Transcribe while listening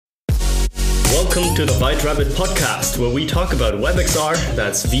Welcome to the White Rabbit podcast, where we talk about WebXR,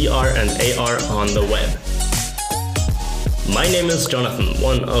 that's VR and AR on the web. My name is Jonathan,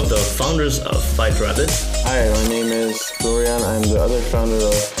 one of the founders of White Rabbit. Hi, my name is Florian. I'm the other founder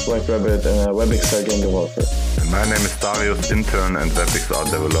of White Rabbit and a WebXR game developer. And my name is Darius, intern and WebXR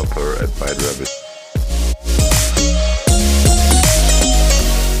developer at White Rabbit.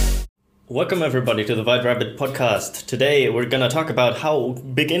 Welcome everybody to the White Rabbit podcast. Today we're going to talk about how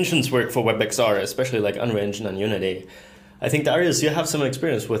big engines work for WebXR, especially like Unreal Engine and Unity. I think, Darius, you have some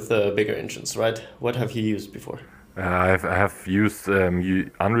experience with bigger engines, right? What have you used before? I have used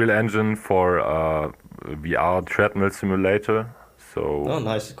Unreal Engine for VR treadmill simulator. So oh,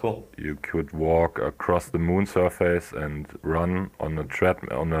 nice, cool. You could walk across the moon surface and run on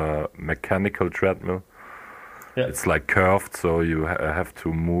a mechanical treadmill. Yeah. It's like curved, so you have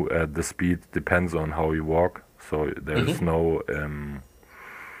to move. The speed depends on how you walk. So there is no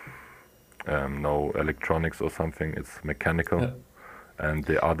electronics or something. It's mechanical. Yeah. And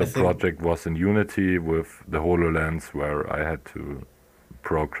the other project was in Unity with the HoloLens, where I had to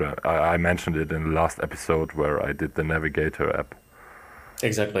program. I mentioned it in the last episode where I did the Navigator app.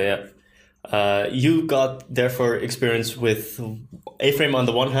 Exactly, yeah. You got, therefore, experience with A-Frame on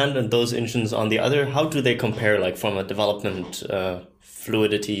the one hand and those engines on the other. How do they compare, like, from a development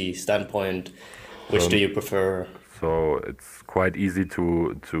fluidity standpoint? Which do you prefer? So it's quite easy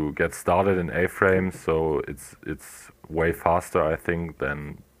to get started in A-Frame. So it's way faster, I think,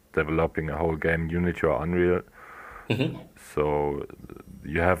 than developing a whole game in Unity or Unreal. So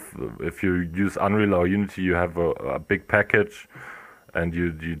you have, if you use Unreal or Unity, you have a big package. And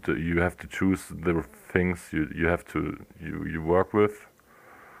you have to choose the things you have to work with,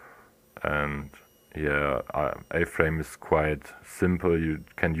 and yeah, A-Frame is quite simple. You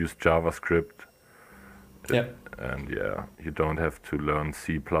can use JavaScript, and yeah, you don't have to learn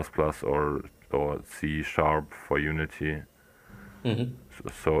C++ or C# for Unity.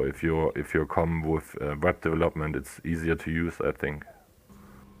 So if you come with web development, it's easier to use, I think.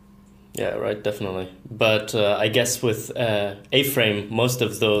 Yeah, right, definitely. But I guess with A-Frame, most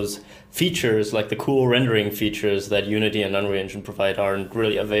of those features, like the cool rendering features that Unity and Unreal Engine provide, aren't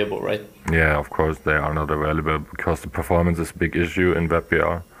really available, right? Yeah, of course they are not available because the performance is a big issue in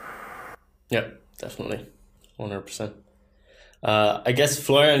WebVR. Yeah, definitely, 100%. I guess,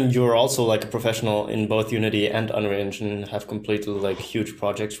 Florian, you're also like a professional in both Unity and Unreal Engine, have completed like huge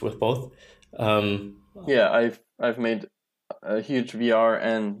projects with both. Yeah, I've made a huge VR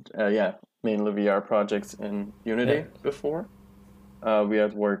and mainly VR projects in Unity before. We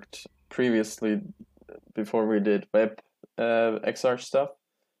had worked previously, before we did web XR stuff,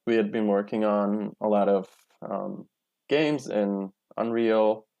 we had been working on a lot of games in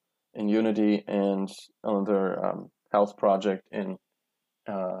Unreal, in Unity, and another health project in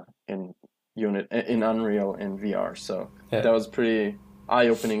Unreal in VR. So that was pretty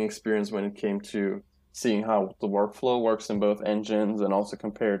eye-opening experience when it came to seeing how the workflow works in both engines and also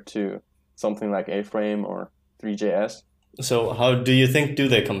compared to something like A-Frame or Three.js. So how do you think do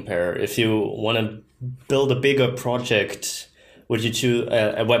they compare? If you want to build a bigger project, would you choose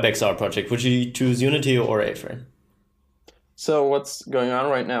a WebXR project? Would you choose Unity or A-Frame? So what's going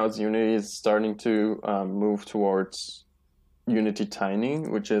on right now is Unity is starting to move towards Unity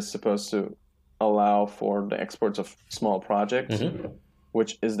Tining, which is supposed to allow for the exports of small projects.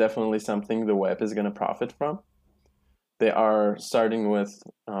 Which is definitely something the web is going to profit from. They are starting with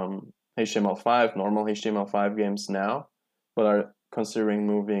HTML5, normal HTML5 games now, but are considering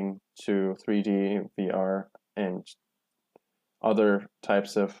moving to 3D, VR, and other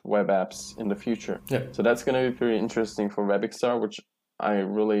types of web apps in the future. Yeah. So that's going to be pretty interesting for WebXR, which I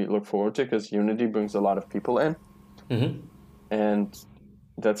really look forward to because Unity brings a lot of people in. And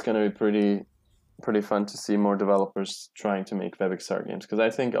that's going to be pretty fun to see more developers trying to make WebXR games, because I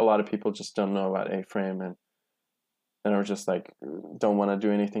think a lot of people just don't know about A-Frame and are just like don't want to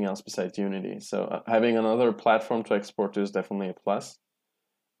do anything else besides Unity. So having another platform to export to is definitely a plus.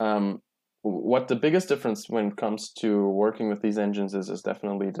 What the biggest difference when it comes to working with these engines is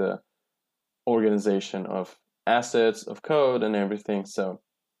definitely the organization of assets, of code, and everything. So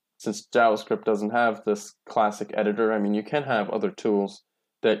since JavaScript doesn't have this classic editor, I mean, you can have other tools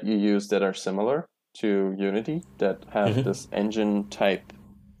that you use that are similar to Unity that have this engine type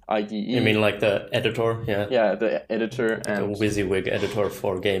IDE. You mean like the editor? Yeah. Yeah, the editor like and a WYSIWYG editor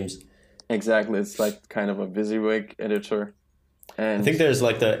for games. Exactly, it's like kind of a WYSIWYG editor. And I think there's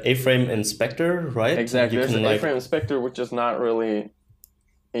like the A-Frame inspector, right? Exactly, there's an A-Frame inspector, which is not really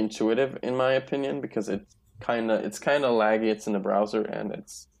intuitive in my opinion because it's kind of laggy. It's in the browser and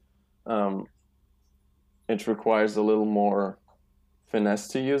it requires a little more finesse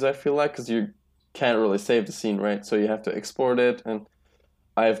to use, I feel like, because can't really save the scene, right? So you have to export it, and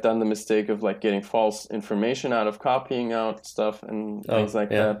I've done the mistake of like getting false information out of copying out stuff and things like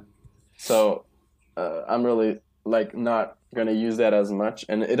that. So I'm really like not gonna use that as much,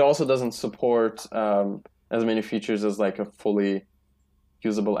 and it also doesn't support as many features as like a fully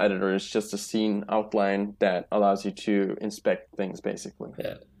usable editor. It's just a scene outline that allows you to inspect things, basically.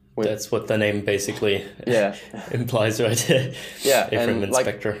 Yeah, that's what the name basically implies, right? Yeah, A-frame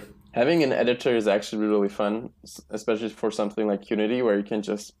inspector. Like, having an editor is actually really fun, especially for something like Unity, where you can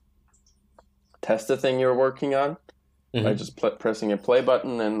just test the thing you're working on by just pressing a play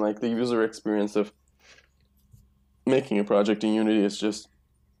button, and like the user experience of making a project in Unity is just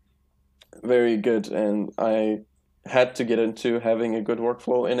very good. And I had to get into having a good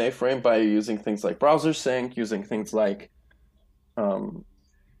workflow in A-frame by using things like browser sync, using things like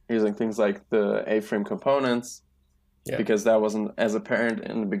the A-frame components, because that wasn't as apparent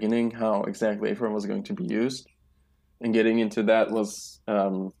in the beginning how exactly A-frame was going to be used. And getting into that was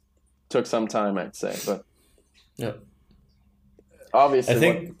took some time, I'd say. But obviously, I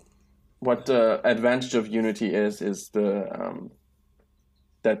think what the advantage of Unity is the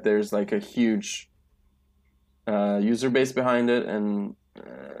that there's like a huge user base behind it, and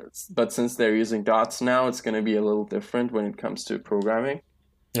but since they're using dots now, it's going to be a little different when it comes to programming.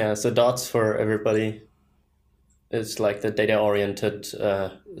 Yeah, so dots, for everybody, is like the data-oriented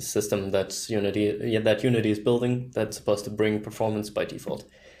system that Unity is building that's supposed to bring performance by default.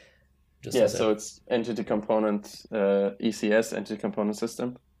 So it's entity component, ECS, entity component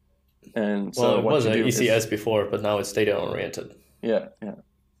system. And so it was an ECS before, but now it's data-oriented. Yeah.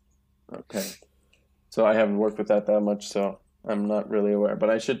 Okay. So I haven't worked with that much, so I'm not really aware. But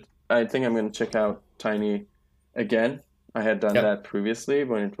I think I'm going to check out Tiny again. I had done that previously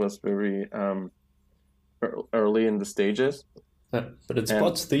when it was very early in the stages. Yeah, but it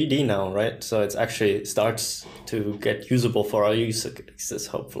supports 3D now, right? So it actually starts to get usable for our use cases,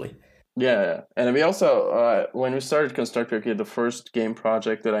 hopefully. Yeah. And we also, when we started Constructor Kit, the first game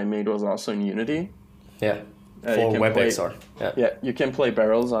project that I made was also in Unity. Yeah, for WebXR. Yeah, you can play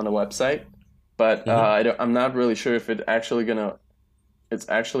barrels on the website, but I'm not really sure if it's actually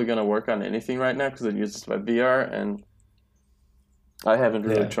gonna work on anything right now because it uses WebVR, and I haven't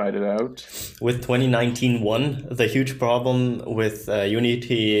really tried it out. With 2019.1, the huge problem with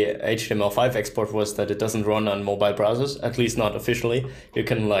Unity HTML5 export was that it doesn't run on mobile browsers, at least not officially. You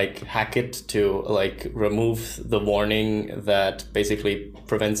can like hack it to like remove the warning that basically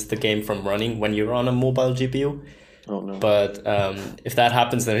prevents the game from running when you're on a mobile GPU. Oh, no. But if that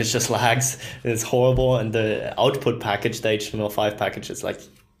happens, then it just lags. It's horrible, and the output package, the HTML5 package, is like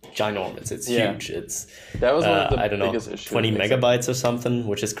ginormous. It's huge. That was one of the biggest issues. 20 megabytes or something,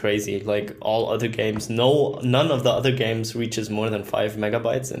 which is crazy. Like all other games, none of the other games reaches more than 5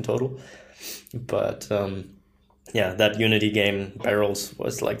 megabytes in total. But that Unity game, Barrels,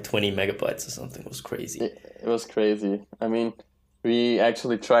 was like 20 megabytes or something. It was crazy. It was crazy. I mean, we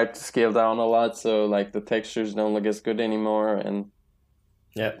actually tried to scale down a lot, so like the textures don't look as good anymore, and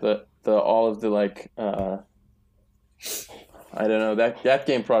the all of the like I don't know, that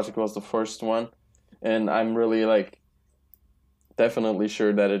game project was the first one, and I'm really like definitely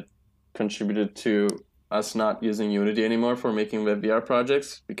sure that it contributed to us not using Unity anymore for making WebVR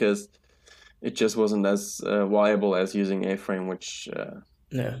projects, because it just wasn't as viable as using A-frame, which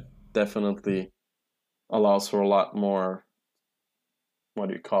definitely allows for a lot more, what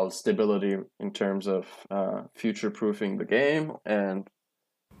do you call it, stability in terms of future-proofing the game and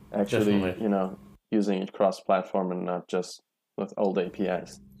actually, using it cross-platform and not just with old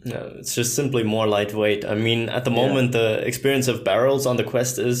APIs. No, it's just simply more lightweight. I mean, at the moment, the experience of Barrels on the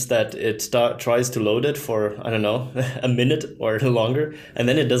Quest is that it tries to load it for, I don't know, a minute or longer, and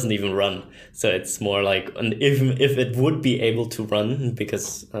then it doesn't even run. So it's more like, if it would be able to run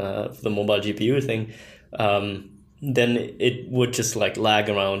because of the mobile GPU thing, then it would just like lag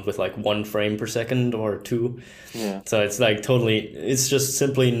around with like 1 frame per second or 2. Yeah. So it's like it's just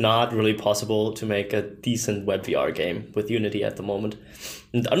simply not really possible to make a decent WebVR game with Unity at the moment.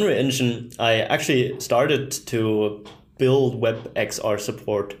 And Unreal Engine, I actually started to build WebXR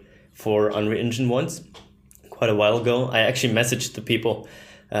support for Unreal Engine once, quite a while ago. I actually messaged the people,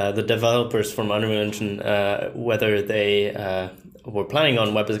 the developers from Unreal Engine, whether they were planning on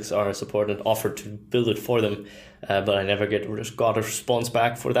WebXR support and offered to build it for them. But I never got a response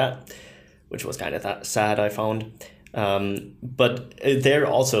back for that, which was kind of sad, I found. But there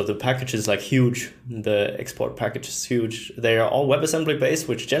also, the package is like huge. The export package is huge. They are all WebAssembly based,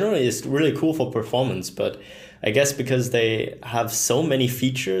 which generally is really cool for performance. But I guess because they have so many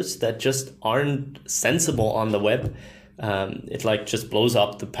features that just aren't sensible on the web, it like just blows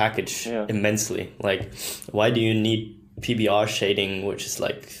up the package Yeah. immensely. Like, why do you need PBR shading, which is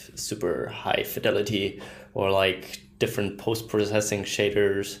like super high fidelity, or like different post-processing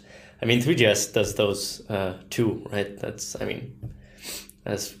shaders? I mean, 3GS does those too, right? That's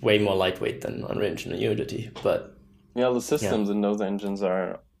way more lightweight than Unreal Engine and Unity, but Yeah, the systems in those engines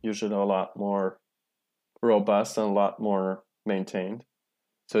are usually a lot more robust and a lot more maintained.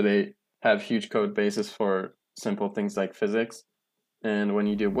 So they have huge code bases for simple things like physics. And when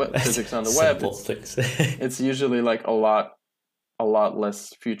you do physics on the web, it's usually like a lot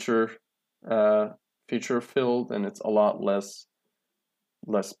less feature filled, and it's a lot less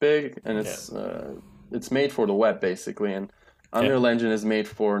big, and it's made for the web basically. And Unreal Engine is made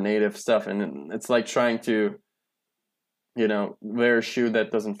for native stuff, and it's like trying to, wear a shoe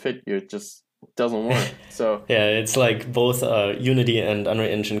that doesn't fit you. It just doesn't work. So yeah, it's like both Unity and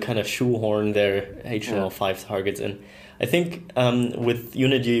Unreal Engine kind of shoehorn their HTML5 targets in. I think with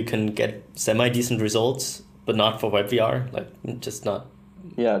Unity you can get semi-decent results, but not for WebVR, like just not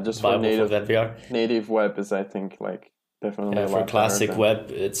just viable for WebVR. Native web is, I think, like definitely a for lot classic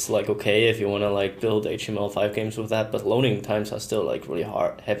web, it's like okay if you want to like build HTML5 games with that, but loading times are still like really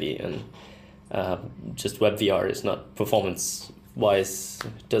heavy, and just WebVR is not performance-wise,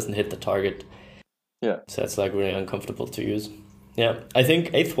 doesn't hit the target. Yeah. So it's like really uncomfortable to use. Yeah, I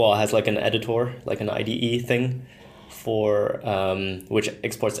think Eighth Wall has like an editor, like an IDE thing, for which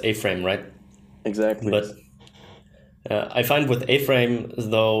exports A-frame, right? Exactly. But I find with A-frame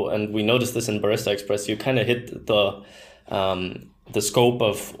though, and we noticed this in Barista Express, you kind of hit the scope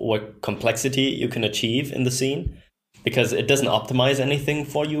of what complexity you can achieve in the scene, because it doesn't optimize anything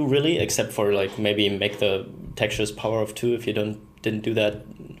for you really, except for like maybe make the textures power of 2 if you didn't do that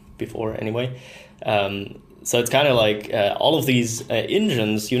before anyway. So it's kind of like all of these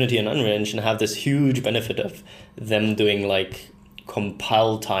engines, Unity and Unreal Engine, have this huge benefit of them doing like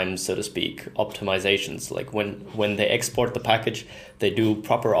compile time, so to speak, optimizations. Like when they export the package, they do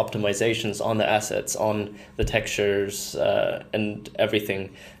proper optimizations on the assets, on the textures, and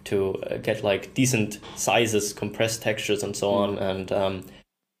everything to get like decent sizes, compressed textures, and so on, and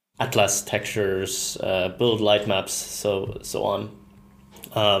atlas textures, build light maps, so on.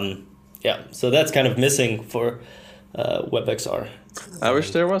 So that's kind of missing for WebXR. I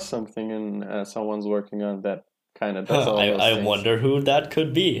wish there was something in someone's working on that kind of does all those I things. wonder who that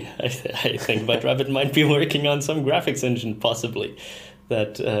could be. I think ButtRabbit might be working on some graphics engine possibly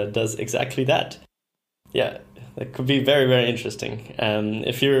that does exactly that. Yeah, that could be very, very interesting.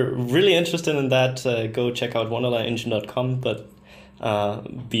 If you're really interested in that, go check out wonderlandengine.com, but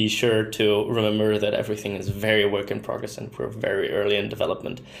be sure to remember that everything is very work in progress and we're very early in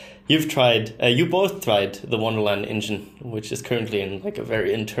development. You both tried the Wonderland engine, which is currently in like a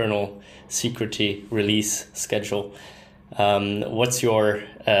very internal, secrety release schedule. What's your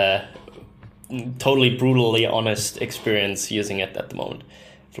totally brutally honest experience using it at the moment,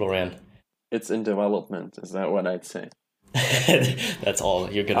 Florian? It's in development. Is that what I'd say? That's all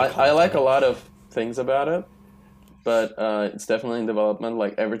you're gonna. I like a lot of things about it, but it's definitely in development.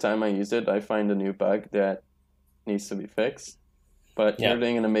 Like every time I use it, I find a new bug that needs to be fixed. But you're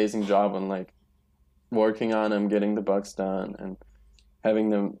doing an amazing job on like working on them, getting the bugs done, and having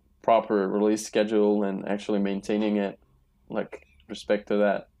the proper release schedule and actually maintaining it. Like respect to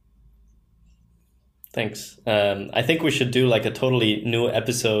that. Thanks. I think we should do like a totally new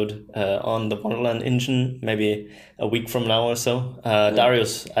episode on the Wonderland engine, maybe a week from now or so.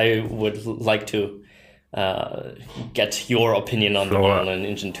 Darius, I would like to get your opinion on the Wonderland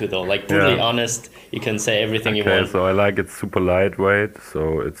engine too, though. Like brutally honest, you can say everything you want. So I like it super lightweight,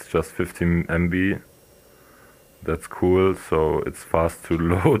 so it's just 15 MB. That's cool, so it's fast to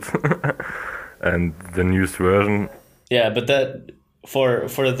load. And the newest version. Yeah, but that for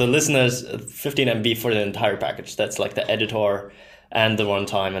the listeners, 15 MB for the entire package. That's like the editor and the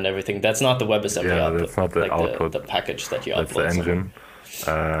runtime and everything. That's not the WebAssembly output. That's not the output. The package that you upload. That's the engine.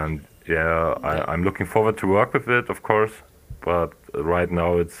 And Yeah. I'm looking forward to work with it, of course, but right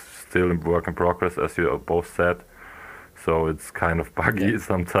now it's still in work in progress, as you both said. So it's kind of buggy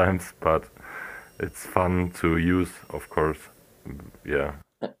sometimes, but it's fun to use, of course. Yeah.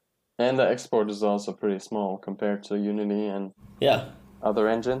 And the export is also pretty small compared to Unity and other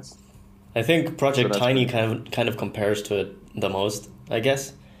engines. I think Project Tiny kind of compares to it the most, I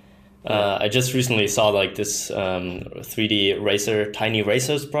guess. I just recently saw like this 3D Racer, Tiny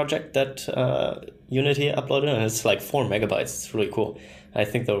Racers project that Unity uploaded, and it's like 4 megabytes. It's really cool. I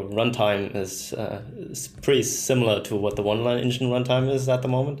think the runtime is pretty similar to what the Wonderland engine runtime is at the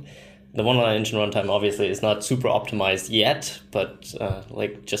moment. the Wonderland engine runtime obviously is not super optimized yet, but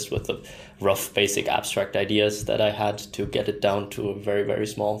like just with the rough basic abstract ideas that I had to get it down to a very, very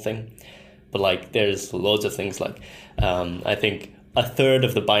small thing. But like there's loads of things like I think a third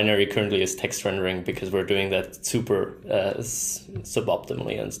of the binary currently is text rendering because we're doing that super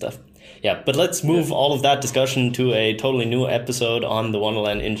suboptimally and stuff. Yeah, but let's move all of that discussion to a totally new episode on the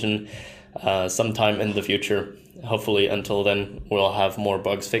Wonderland engine sometime in the future. Hopefully until then we'll have more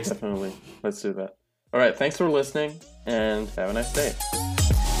bugs fixed. Definitely. Let's do that. All right. Thanks for listening and have a nice day.